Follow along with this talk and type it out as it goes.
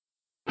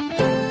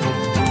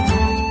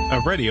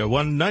Radio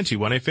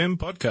 191 FM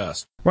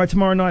podcast. Right,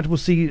 tomorrow night we'll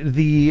see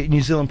the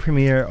New Zealand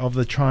premiere of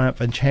The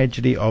Triumph and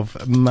Tragedy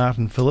of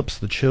Martin Phillips,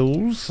 The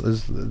Chills.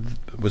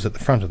 Was at the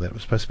front of that. It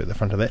was supposed to be at the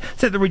front of that.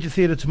 It's at the Regent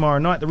Theatre tomorrow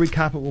night. The red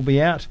carpet will be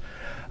out.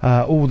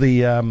 All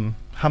the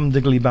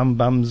humdiggly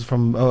bums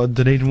from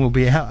Dunedin will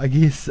be out, I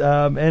guess.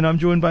 And I'm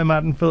joined by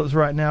Martin Phillips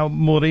right now.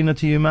 Morena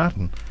to you,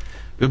 Martin.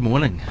 Good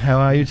morning. How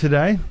are you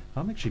today?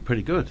 I'm actually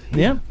pretty good.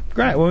 Yeah?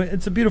 Great. Well,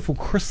 it's a beautiful,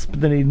 crisp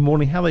Dunedin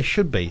morning, how they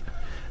should be.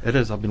 It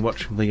is. I've been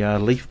watching the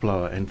leaf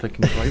blower and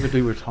thinking if I ever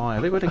do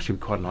retire, that would actually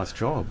be quite a nice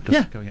job,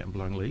 just going out and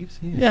blowing leaves.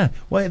 Yeah.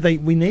 Well,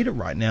 we need it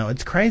right now.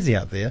 It's crazy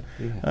out there.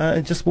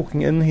 Yeah. Just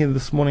walking in here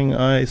this morning,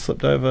 I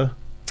slipped over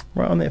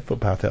right on that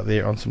footpath out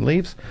there on some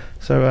leaves.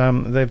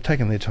 So they've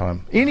taken their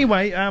time.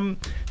 Anyway, now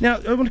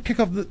I want to kick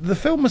off. The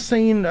film was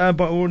seen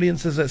by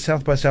audiences at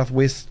South by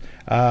Southwest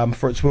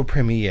for its world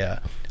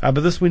premiere.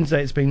 But this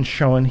Wednesday it's been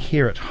shown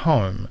here at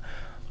home.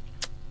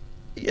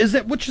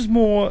 Which is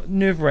more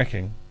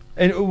nerve-wracking?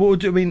 And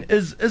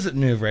is it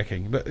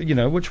nerve-wracking? But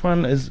which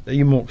one are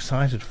you more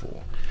excited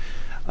for?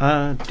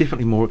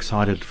 Definitely more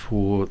excited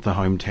for the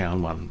hometown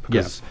one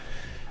because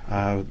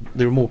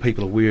there are more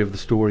people aware of the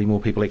story,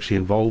 more people actually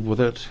involved with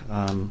it.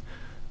 There'll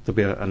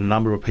be a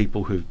number of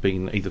people who've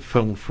been either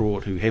filmed for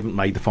it, who haven't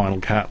made the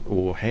final cut,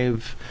 or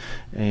have,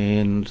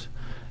 and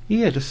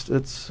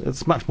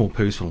it's much more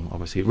personal.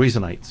 Obviously, it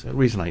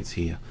resonates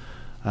here.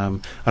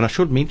 And I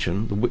should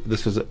mention,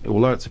 this is,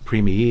 although it's a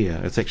premiere,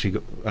 it's actually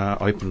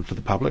open to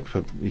the public.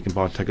 You can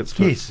buy tickets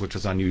to it, which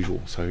is unusual.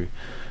 So,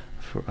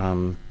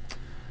 I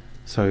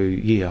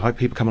hope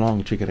people come along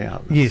and check it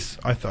out. Yes,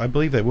 I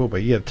believe they will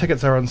be. Yeah,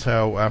 tickets are on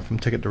sale from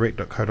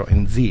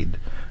ticketdirect.co.nz,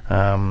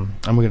 and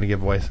we're going to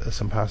give away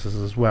some passes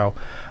as well.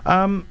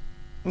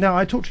 Now,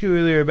 I talked to you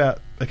earlier about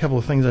a couple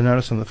of things I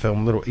noticed in the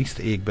film, little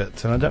Easter egg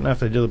bits, and I don't know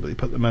if they deliberately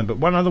put them in, but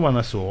one other one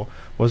I saw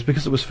was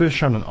because it was first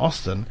shown in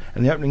Austin,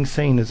 and the opening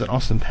scene is an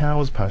Austin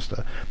Powers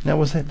poster. Now,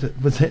 was that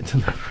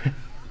deliberate?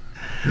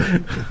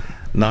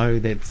 No, I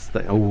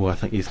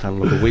think you're starting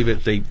to look a wee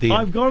bit deep there.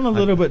 I've gone a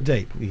little bit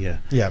deep. Yeah.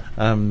 Yeah.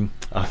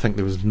 I think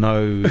there was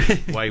no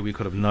way we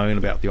could have known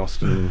about the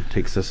Austin,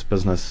 Texas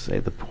business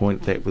at the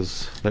point that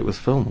was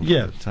filmed.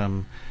 Yeah. But,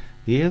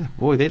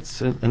 boy, that's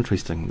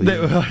interesting.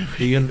 The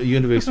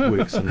universe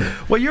works.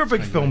 Well, you're a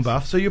big film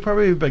buff, so you're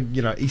probably a big,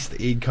 Easter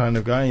egg kind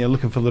of guy. You're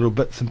looking for little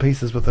bits and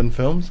pieces within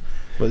films,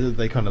 whether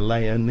they kind of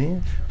lay in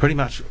there. Pretty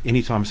much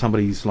anytime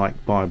somebody's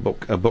like buy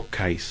a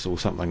bookcase or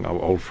something,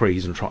 I'll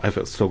freeze and try. If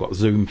it's still got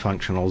zoom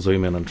function, I'll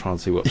zoom in and try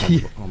and see what's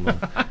in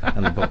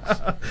the box.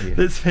 Yeah.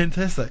 That's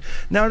fantastic.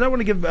 Now, I don't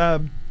want to give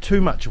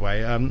too much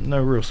away.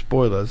 No real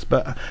spoilers,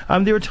 but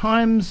there are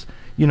times.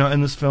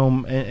 In this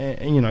film,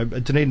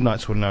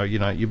 Dunedinites will know,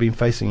 you've been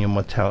facing your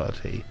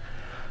mortality.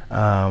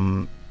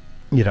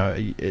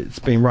 It's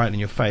been right in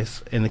your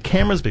face, and the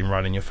camera's been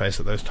right in your face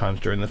at those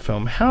times during the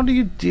film. How do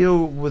you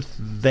deal with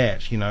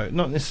that?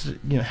 Not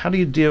necessarily, how do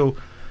you deal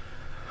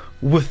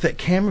with that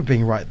camera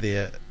being right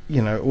there?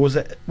 Or was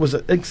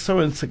it so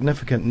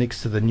insignificant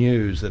next to the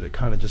news that it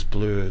kind of just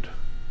blurred?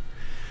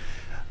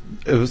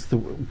 It was the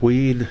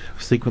weird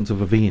sequence of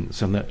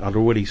events, and that I'd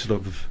already sort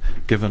of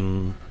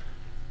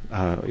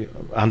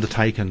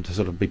undertaken to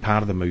sort of be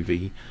part of the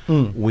movie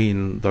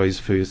when those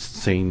first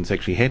scenes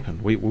actually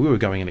happened. We were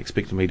going and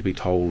expecting me to be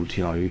told,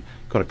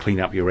 got to clean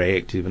up your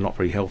act, you're not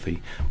very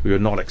healthy. We were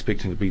not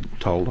expecting to be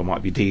told I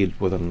might be dead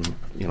within,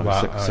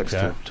 six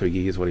to 2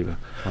 years, whatever,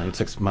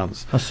 6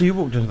 months. Oh, so you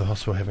walked into the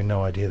hospital having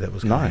no idea that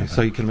was going to happen? No,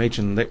 so you can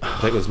imagine that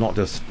was not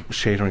just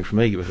shattering for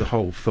me, it was the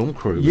whole film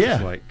crew. Yeah. It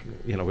was like,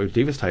 we were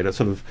devastated. It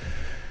sort of,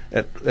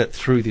 it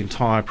threw the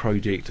entire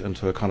project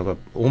into a kind of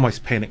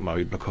almost panic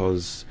mode,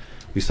 because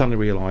we suddenly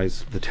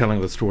realised the telling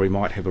of the story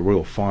might have a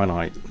real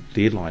finite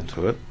deadline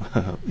to it.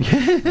 No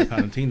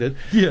pun intended.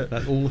 Yeah.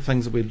 But all the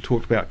things that we'd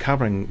talked about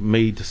covering,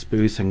 me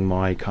dispersing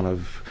my kind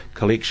of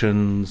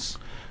collections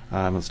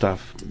and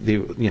stuff,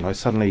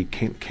 suddenly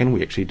can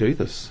we actually do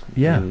this?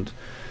 Yeah.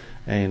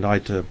 And I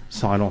had to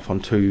sign off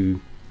on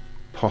two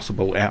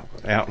possible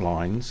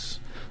outlines,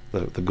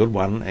 the good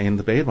one and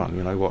the bad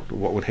one.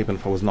 What would happen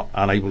if I was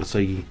unable to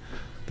see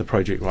the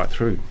project right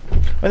through.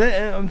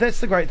 And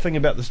that's the great thing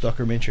about this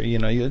documentary.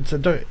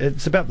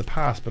 It's about the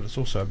past, but it's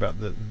also about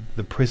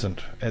the present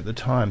at the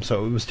time.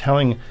 So it was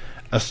telling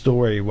a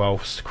story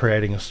whilst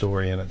creating a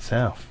story in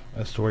itself.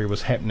 A story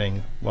was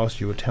happening whilst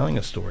you were telling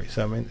a story.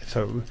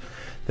 So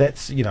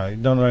that's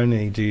not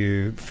only do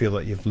you feel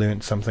that you've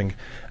learnt something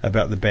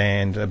about a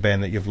band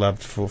that you've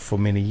loved for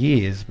many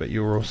years, but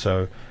you're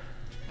also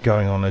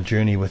going on a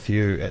journey with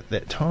you at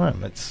that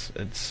time. It's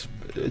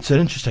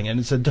interesting, and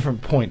it's a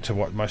different point to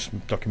what most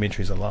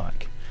documentaries are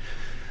like.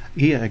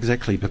 Yeah,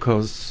 exactly,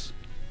 because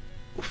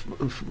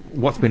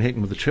what's been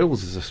happening with The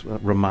Chills is this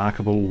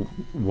remarkable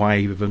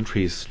wave of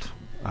interest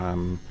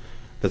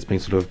that's been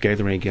sort of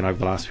gathering again over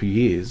the last few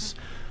years,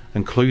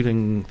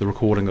 including the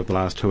recording of the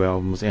last two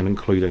albums and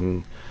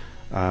including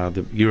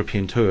the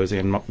European tours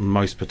and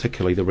most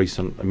particularly the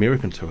recent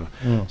American tour.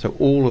 So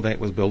all of that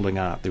was building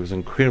up. There was an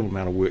incredible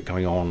amount of work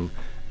going on,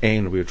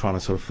 and we were trying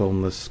to sort of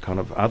film this kind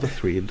of other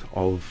thread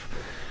of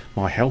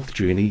my health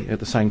journey at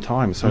the same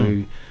time.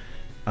 So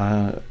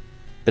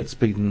it's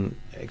been,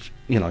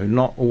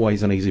 not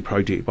always an easy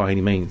project by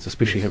any means,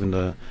 especially having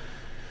to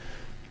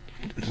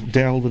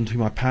delve into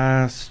my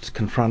past,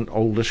 confront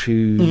old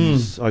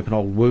issues, open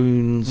old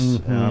wounds,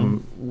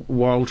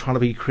 while trying to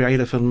be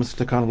creative and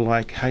to kind of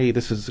like, hey,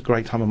 this is a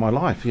great time of my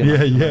life. At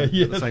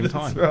the same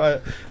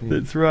time.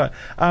 That's right.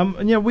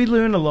 And we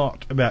learn a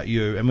lot about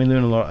you, and we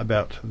learn a lot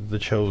about the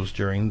Chills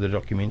during the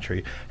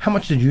documentary. How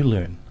much did you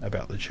learn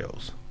about the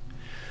Chills?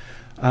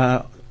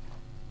 I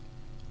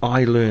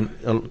learned,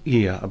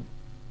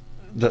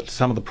 that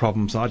some of the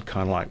problems I'd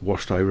kind of like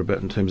washed over a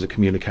bit in terms of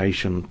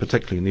communication,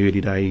 particularly in the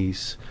early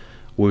days,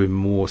 were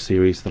more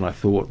serious than I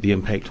thought. The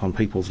impact on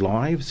people's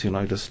lives,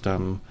 just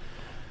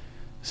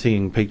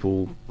seeing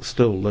people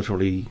still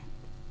literally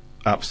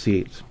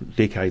upset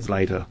decades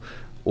later,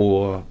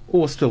 or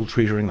still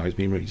treasuring those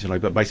memories,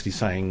 but basically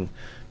saying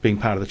being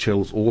part of the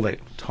Chills all that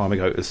time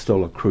ago is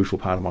still a crucial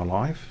part of my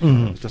life.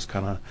 It's just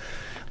kind of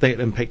that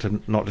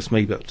impacted not just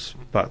me,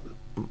 but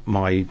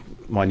my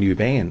new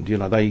band.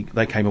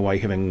 They came away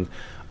having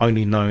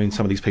only known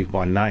some of these people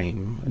by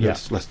name.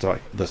 This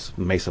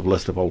massive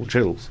list of old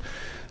Chills.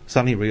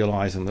 Suddenly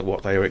realising that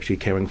what they are actually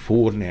carrying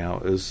forward now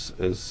is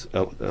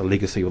a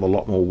legacy with a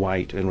lot more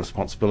weight and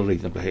responsibility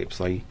than perhaps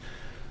they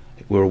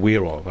were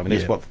aware of. I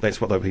mean,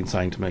 that's what they've been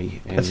saying to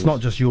me. And it's not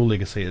just your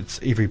legacy; it's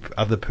every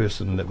other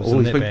person that was all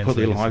in these that people band's put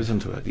their legacy. lives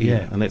into it.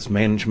 And that's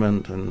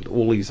management and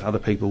all these other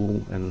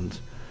people, and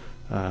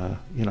a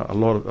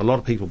lot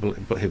of people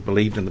have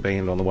believed in the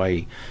band on the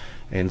way,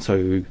 and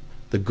so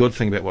the good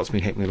thing about what's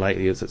been happening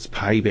lately is it's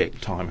payback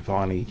time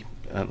finally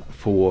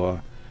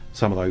for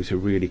some of those who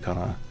really kind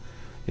of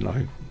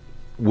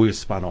were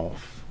spun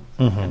off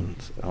and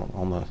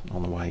on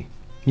the way.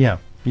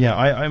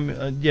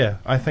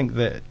 I think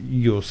that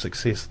your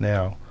success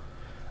now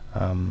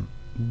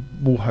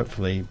will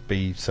hopefully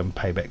be some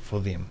payback for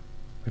them.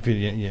 If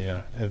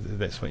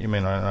that's what you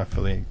mean, I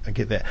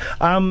get that.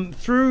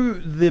 Through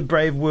the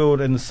Brave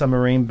World and the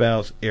Submarine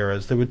Bells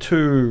eras, there were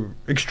two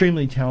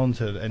extremely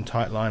talented and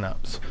tight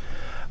lineups.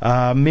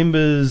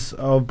 Members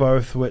of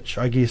both, which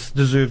I guess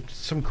deserved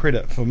some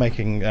credit for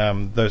making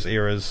those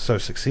eras so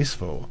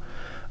successful.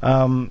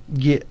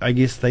 Yet I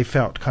guess they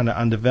felt kind of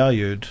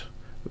undervalued.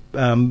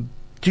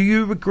 Do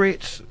you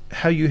regret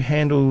how you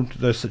handled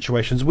those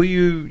situations? Were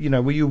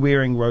you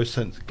wearing rose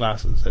tint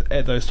glasses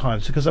at those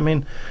times? Because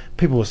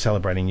people were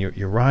celebrating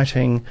your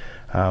writing,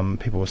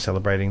 people were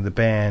celebrating the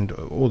band,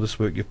 all this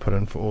work you've put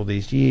in for all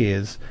these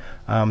years.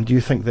 Do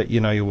you think that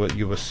you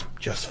were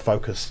just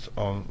focused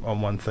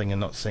on one thing and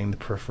not seeing the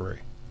periphery?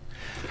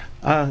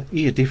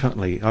 Yeah,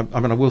 definitely. I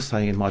will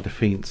say in my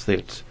defence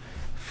that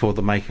for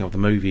the making of the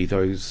movie,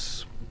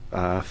 those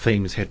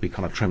themes had to be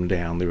kind of trimmed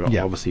down. There were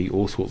obviously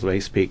all sorts of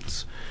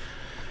aspects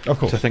to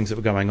things that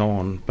were going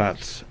on,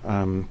 but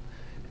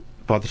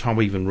by the time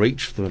we even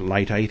reached the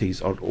late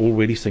 80s, I'd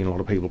already seen a lot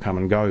of people come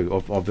and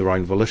go of their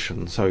own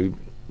volition. So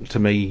to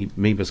me,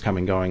 members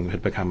coming and going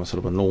had become a sort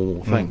of a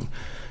normal thing.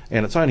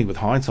 And it's only with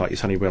hindsight you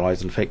suddenly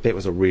realise, in fact, that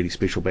was a really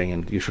special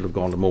band. You should have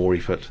gone to more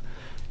effort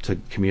to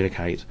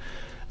communicate.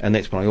 And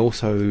that's when I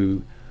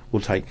also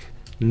will take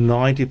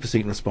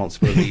 90%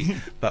 responsibility,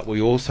 but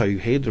we also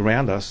had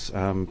around us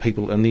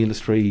people in the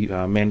industry,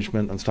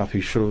 management and stuff,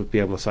 who should be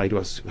able to say to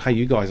us, hey,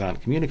 you guys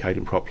aren't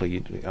communicating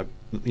properly.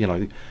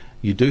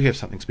 You do have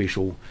something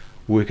special,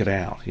 work it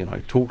out,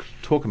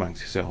 talk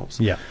amongst yourselves.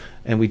 Yeah.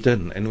 And we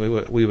didn't, and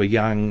we were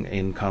young,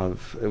 and kind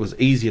of it was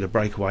easier to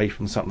break away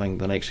from something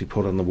than actually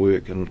put in the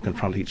work and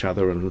confront each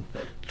other and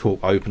talk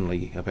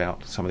openly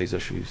about some of these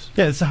issues.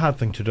 Yeah, it's a hard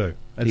thing to do.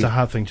 It's a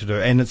hard thing to do,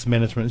 and it's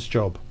management's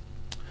job.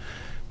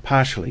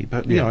 Partially,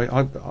 but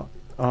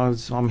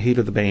I'm head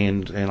of the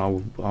band, and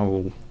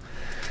I'll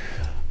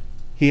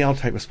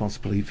take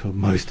responsibility for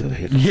most of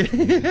it.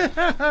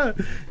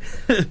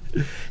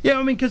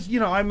 Yeah, because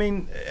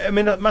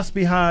it must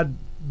be hard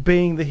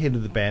being the head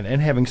of the band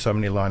and having so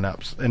many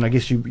lineups. And I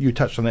guess you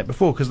touched on that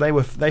before, because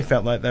they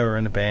felt like they were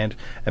in a band,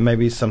 and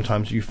maybe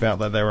sometimes you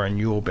felt like they were in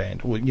your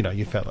band. Well,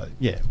 you felt like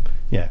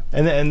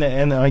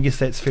and I guess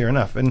that's fair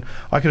enough. And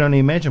I can only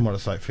imagine what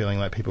it's like feeling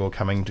like people are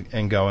coming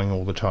and going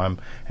all the time,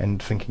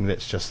 and thinking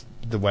that's just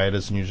the way it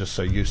is, and you're just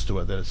so used to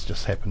it that it's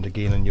just happened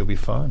again, and you'll be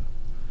fine.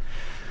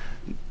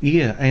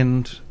 Yeah,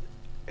 and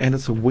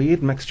it's a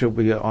weird mixture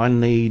where I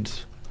need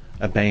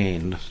a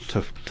band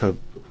to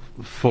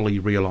fully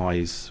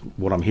realise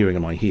what I'm hearing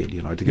in my head,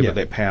 to give it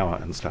that power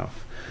and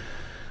stuff.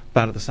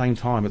 But at the same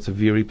time, it's a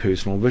very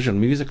personal vision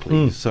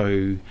musically.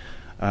 So,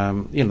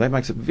 that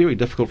makes it very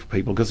difficult for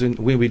people, because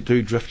when we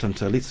do drift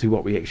into, let's see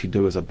what we actually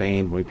do as a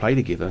band when we play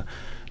together,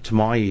 to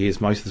my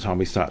ears, most of the time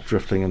we start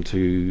drifting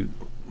into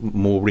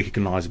more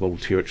recognisable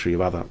territory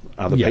of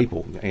other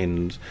people,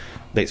 and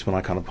that's when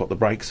I kind of put the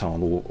brakes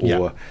on,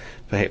 or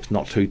perhaps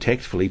not too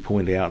tactfully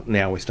point out,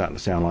 now we're starting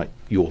to sound like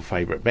your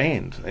favourite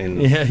band,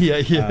 and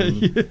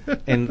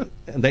and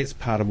that's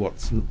part of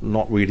what's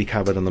not really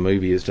covered in the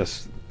movie, is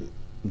just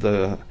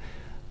that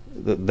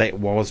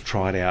was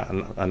tried out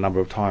a number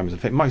of times. In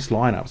fact, most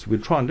lineups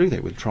we'd try and do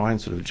that. We'd try and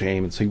sort of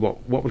jam and see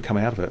what would come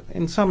out of it,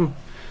 and some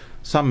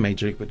some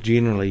magic, but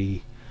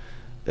generally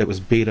it was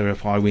better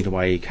if I went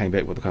away, came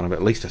back with a kind of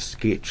at least a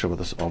sketch of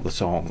the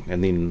song,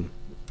 and then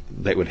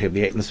that would have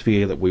the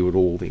atmosphere that we would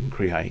all then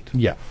create.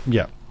 Yeah,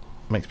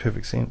 makes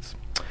perfect sense.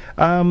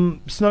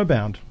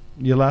 Snowbound,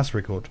 your last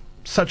record,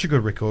 such a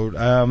good record,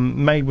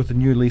 made with a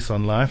new lease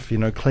on life.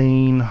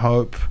 Clean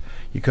hope.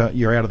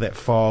 You're out of that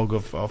fog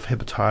of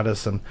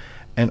hepatitis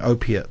and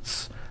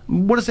opiates.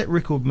 What does that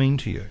record mean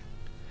to you?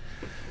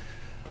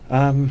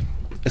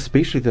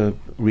 Especially the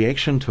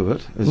reaction to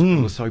it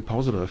was so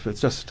positive.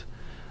 It's just,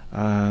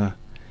 I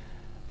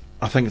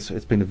think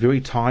it's been a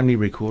very timely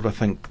record. I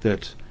think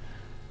that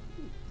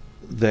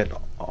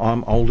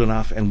I'm old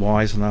enough and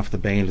wise enough, the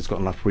band has got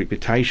enough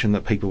reputation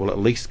that people will at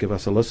least give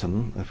us a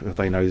listen if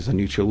they know there's a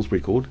new Chills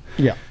record.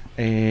 Yeah.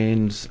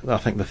 And I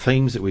think the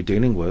themes that we're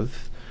dealing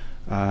with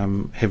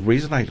have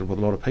resonated with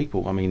a lot of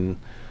people. I mean,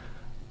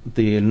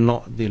 they're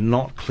not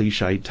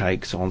cliched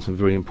takes on some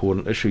very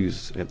important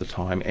issues at the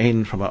time,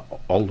 and from an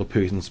older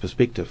person's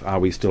perspective, are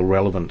we still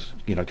relevant?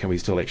 Can we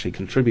still actually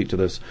contribute to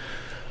this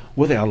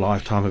with our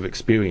lifetime of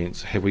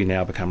experience? Have we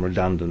now become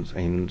redundant?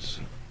 And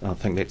I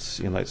think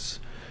that's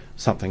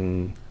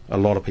something a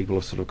lot of people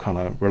have sort of kind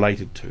of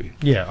related to.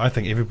 Yeah, I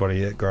think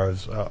everybody that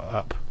grows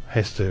up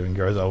has to and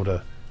grows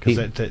older, because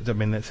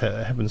that's how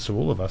it happens to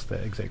all of us,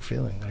 that exact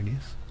feeling, I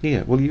guess.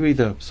 Yeah, well, you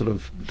either sort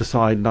of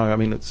decide, no, I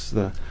mean, it's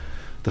the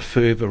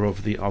fervour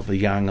of the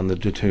young and the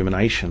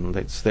determination,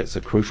 that's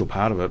a crucial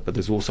part of it, but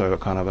there's also a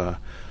kind of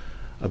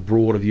a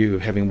broader view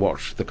of having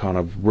watched the kind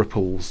of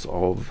ripples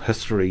of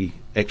history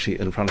actually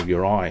in front of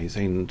your eyes,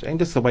 and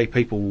just the way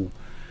people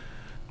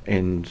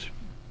and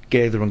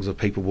gatherings of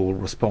people will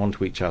respond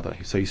to each other.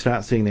 So you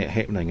start seeing that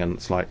happening, and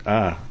it's like,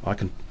 I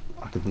can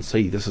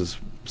see this is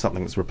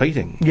something that's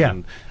repeating. Yeah.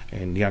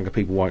 And younger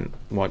people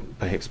won't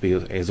perhaps be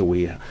as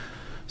aware.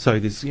 So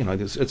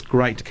it's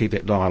great to keep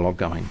that dialogue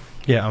going.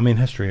 Yeah, I mean,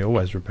 history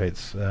always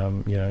repeats.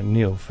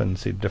 Neil Finn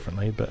said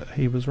differently, but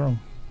he was wrong.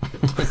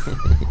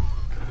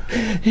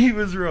 He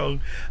was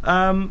wrong.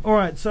 All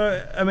right,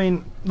 so, I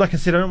mean, like I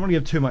said, I don't want to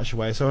give too much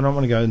away, so I don't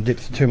want to go in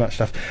depth to too much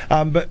stuff.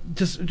 But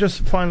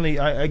just finally,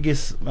 I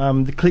guess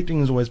the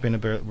collecting has always been a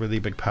really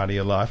big part of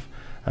your life.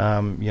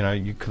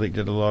 You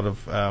collected a lot of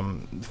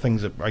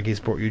things that I guess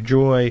brought you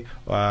joy.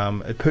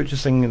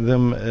 Purchasing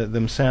them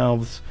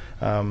themselves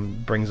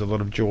brings a lot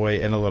of joy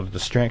and a lot of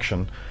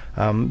distraction.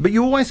 But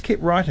you always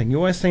kept writing. You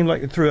always seemed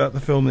like throughout the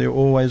film you were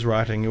always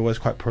writing. You're always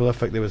quite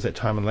prolific. There was that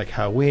time in Lake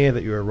Hawea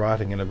that you were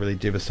writing in a really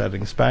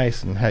devastating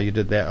space, and how you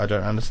did that I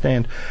don't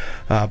understand.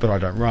 But I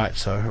don't write,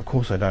 so of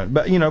course I don't.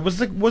 But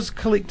was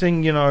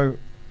collecting,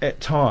 at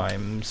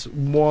times,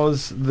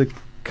 was the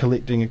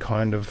collecting a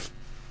kind of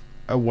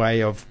a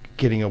way of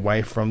getting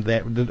away from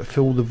that? Did it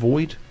fill the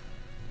void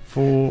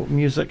for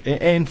music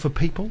and for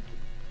people?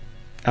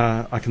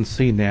 I can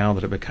see now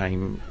that it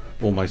became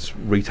almost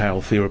retail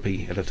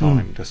therapy at a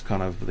time. Just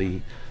kind of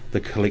the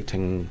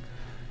collecting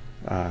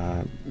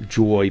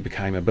joy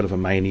became a bit of a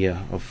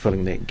mania of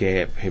filling that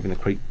gap, having a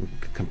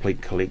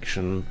complete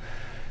collection.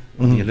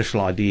 The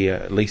initial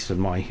idea, at least in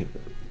my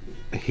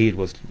head,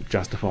 was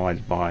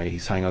justified by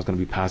saying I was going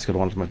to be passing it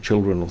on to my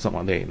children or something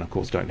like that, and of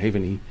course don't have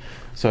any.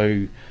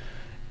 So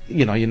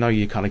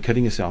you're kind of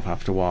kidding yourself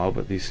after a while,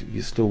 but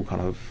you're still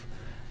kind of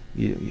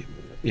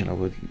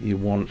you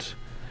want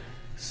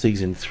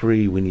season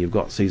 3 when you've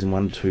got season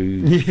 1,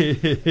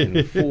 2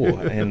 and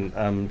 4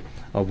 and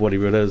of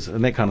whatever it is,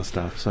 and that kind of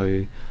stuff.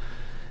 So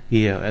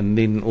and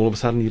then all of a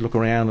sudden you look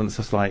around and it's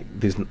just like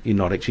you're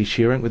not actually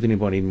sharing with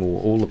anybody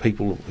anymore. All the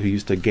people who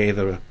used to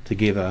gather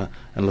together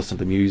and listen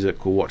to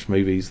music or watch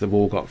movies, they've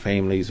all got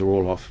families, they're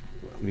all off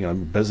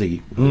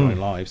busy with their own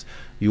lives.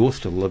 You're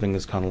still living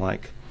this kind of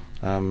like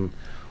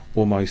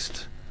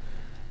almost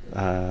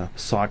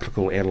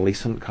cyclical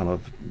adolescent kind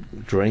of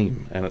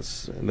dream, and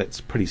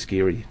that's pretty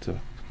scary to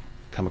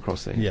come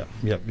across that.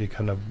 Yep. You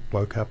kind of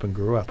woke up and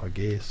grew up, I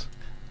guess.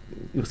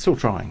 You're still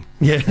trying.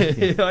 Yeah.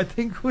 I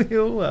think we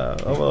all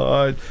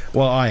are.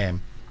 I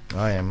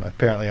am.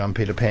 Apparently, I'm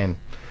Peter Pan.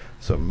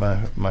 So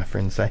my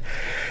friends say.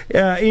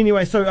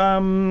 Anyway,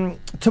 so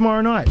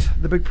tomorrow night,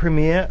 the big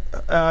premiere.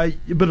 A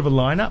bit of a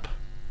lineup.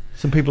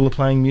 Some people are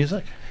playing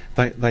music.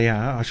 They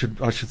are. I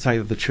should say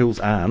that the Chills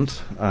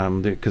aren't,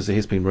 because there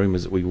has been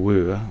rumours that we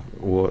were,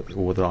 or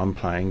that I'm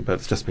playing, but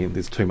it's just been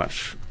there's too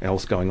much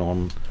else going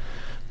on.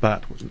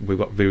 But we've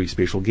got very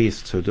special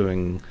guests who are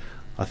doing,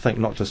 I think,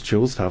 not just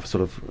Chills stuff,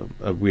 sort of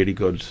a really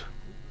good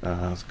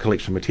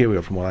collection of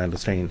material, from what I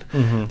understand.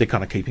 They're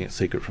kind of keeping it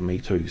secret from me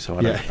too, so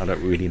I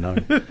don't really know.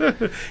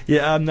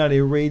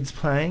 Nadia Reid's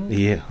playing,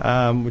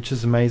 which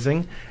is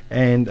amazing,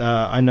 and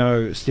I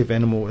know Steph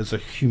Animal is a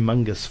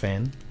humongous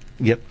fan.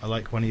 Yep. I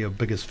like one of your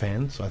biggest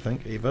fans, I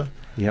think, ever.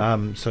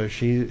 Yep. So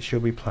she'll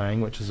be playing,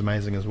 which is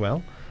amazing as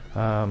well.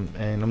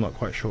 And I'm not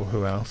quite sure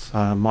who else.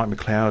 Mike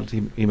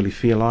McLeod, Emily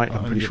Fairlight,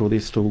 I'm pretty sure they're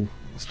still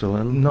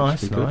in.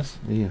 Nice.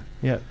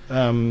 Yeah.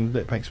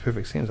 That makes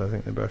perfect sense. I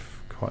think they're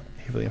both quite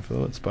heavily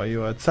influenced by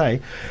you, I'd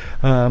say.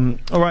 All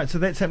right, so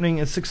that's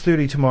happening at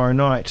 6:30 tomorrow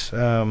night.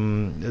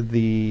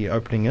 The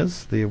opening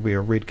is there'll be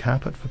a red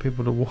carpet for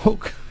people to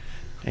walk.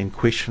 and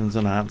questions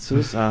and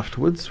answers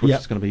afterwards, which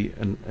is going to be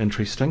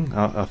interesting.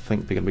 I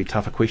think they're going to be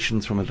tougher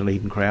questions from a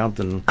Dunedin crowd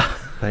than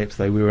perhaps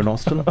they were in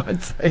Austin.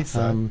 I'd say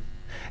so.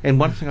 And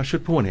one thing I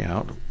should point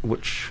out,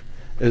 which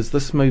is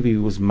this movie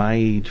was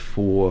made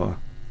for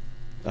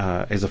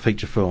as a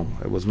feature film.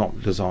 It was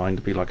not designed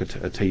to be like a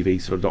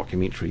TV sort of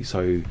documentary.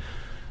 So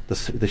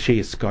the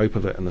sheer scope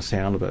of it and the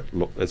sound of it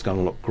it's going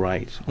to look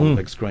great on the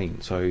big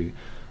screen. So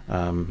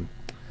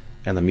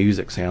and the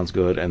music sounds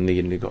good, and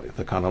then you've got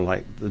the kind of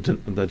like the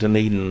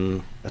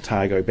Dunedin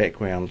Otago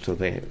background to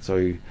that.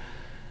 So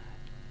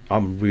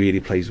I'm really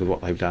pleased with what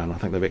they've done. I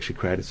think they've actually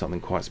created something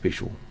quite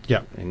special.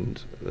 Yeah.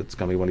 And it's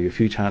going to be one of your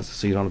few chances to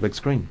see it on a big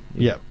screen.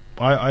 Yeah.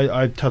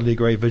 I totally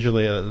agree.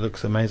 Visually, it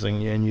looks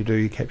amazing, and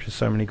you capture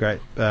so many great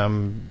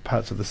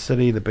parts of the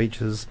city, the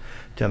beaches,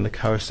 down the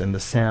coast, and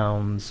the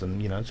sounds,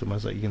 and it's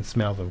almost like you can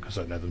smell them, because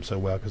I know them so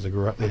well because I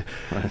grew up there.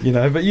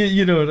 Right. But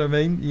you know what I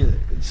mean.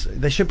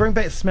 They should bring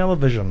back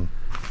smell-o-vision.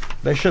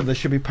 They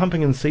should be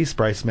pumping in sea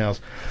spray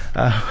smells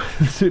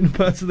in certain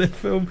parts of that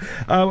film.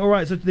 All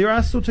right, so there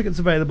are still tickets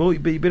available,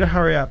 but you better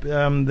hurry up.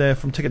 They're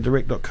from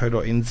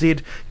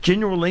ticketdirect.co.nz.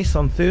 General release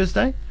on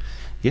Thursday.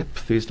 Yep,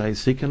 Thursday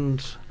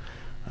 2nd.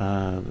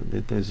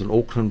 There's an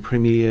Auckland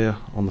premiere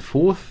on the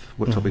 4th,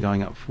 which I'll be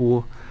going up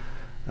for.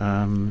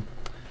 And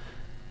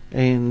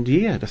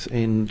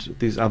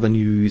there's other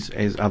news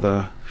as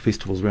other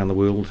festivals around the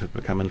world have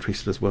become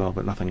interested as well,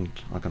 but nothing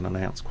I can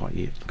announce quite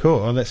yet. Cool.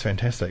 Oh, that's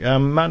fantastic.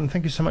 Martin,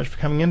 thank you so much for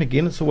coming in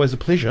again. It's always a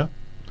pleasure.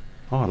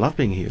 Oh, I love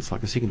being here. It's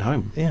like a second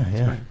home.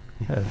 Yeah.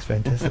 It's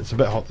fantastic. It's a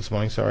bit hot this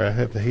morning. Sorry, I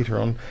have the heater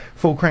on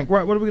full crank.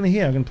 Right, what are we going to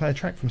hear? I'm going to play a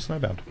track from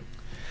Snowbound.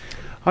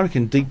 I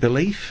reckon Deep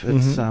Belief.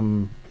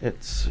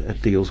 It's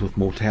it deals with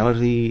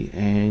mortality,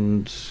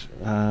 and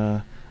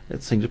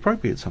it seems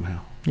appropriate somehow.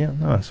 Yeah,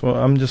 nice. Well,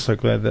 I'm just so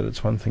glad that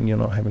it's one thing you're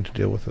not having to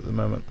deal with at the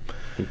moment.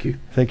 Thank you.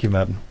 Thank you,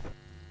 Martin.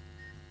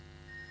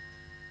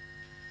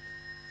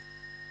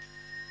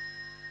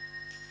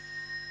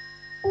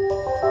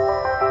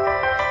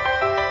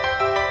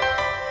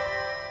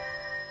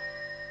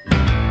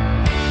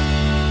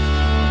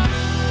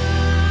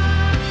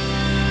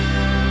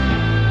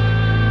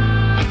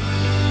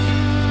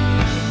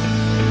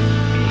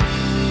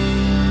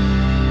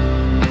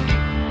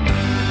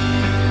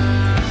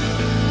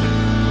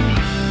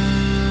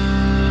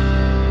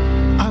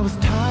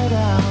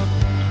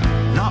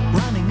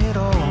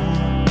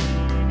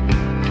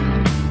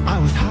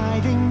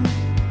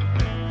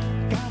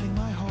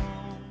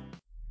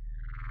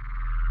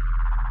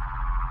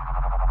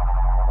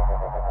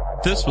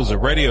 This was a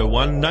Radio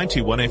 1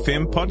 91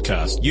 FM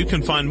podcast. You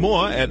can find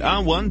more at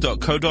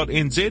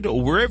r1.co.nz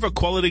or wherever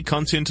quality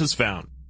content is found.